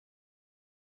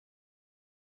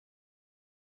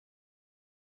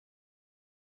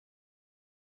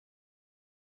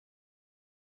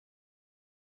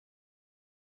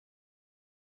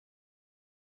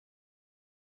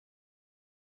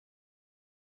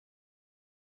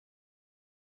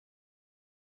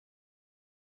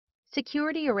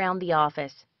Security around the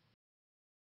office.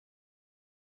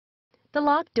 The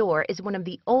locked door is one of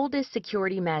the oldest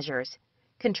security measures.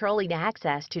 Controlling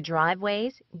access to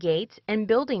driveways, gates, and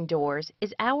building doors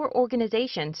is our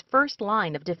organization's first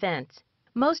line of defense.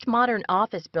 Most modern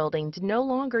office buildings no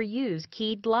longer use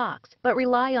keyed locks, but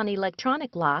rely on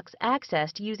electronic locks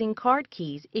accessed using card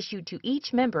keys issued to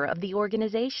each member of the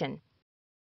organization.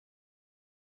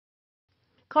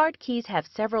 Card keys have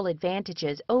several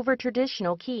advantages over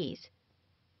traditional keys.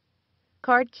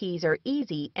 Card keys are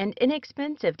easy and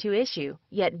inexpensive to issue,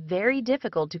 yet very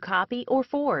difficult to copy or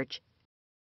forge.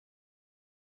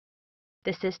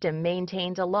 The system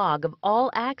maintains a log of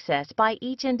all access by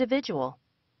each individual.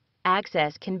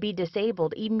 Access can be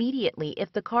disabled immediately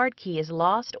if the card key is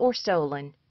lost or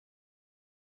stolen.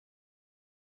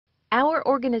 Our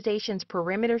organization's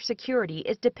perimeter security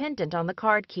is dependent on the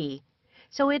card key,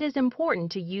 so it is important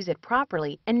to use it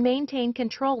properly and maintain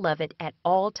control of it at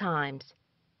all times.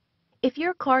 If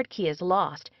your card key is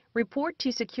lost, report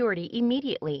to security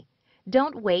immediately.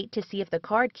 Don't wait to see if the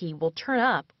card key will turn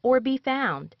up or be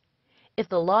found. If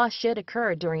the loss should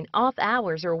occur during off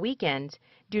hours or weekends,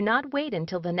 do not wait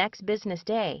until the next business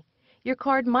day. Your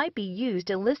card might be used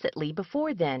illicitly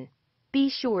before then. Be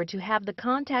sure to have the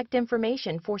contact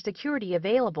information for security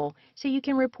available so you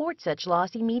can report such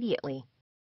loss immediately.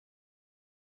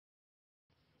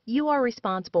 You are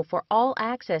responsible for all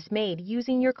access made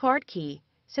using your card key,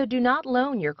 so do not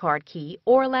loan your card key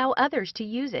or allow others to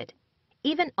use it.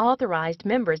 Even authorized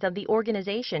members of the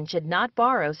organization should not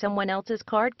borrow someone else's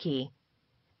card key.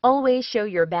 Always show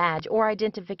your badge or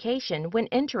identification when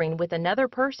entering with another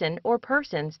person or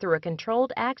persons through a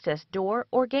controlled access door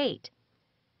or gate.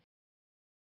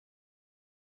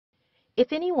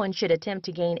 If anyone should attempt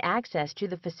to gain access to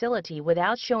the facility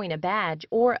without showing a badge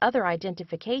or other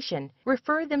identification,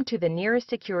 refer them to the nearest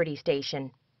security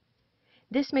station.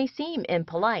 This may seem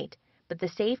impolite, but the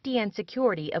safety and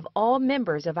security of all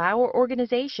members of our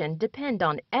organization depend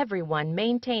on everyone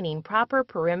maintaining proper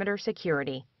perimeter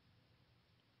security.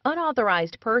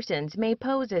 Unauthorized persons may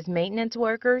pose as maintenance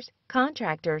workers,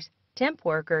 contractors, temp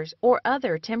workers, or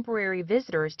other temporary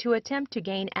visitors to attempt to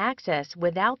gain access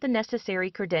without the necessary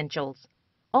credentials.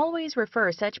 Always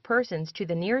refer such persons to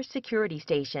the nearest security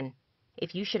station.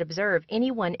 If you should observe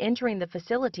anyone entering the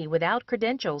facility without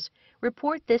credentials,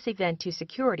 report this event to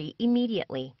security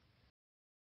immediately.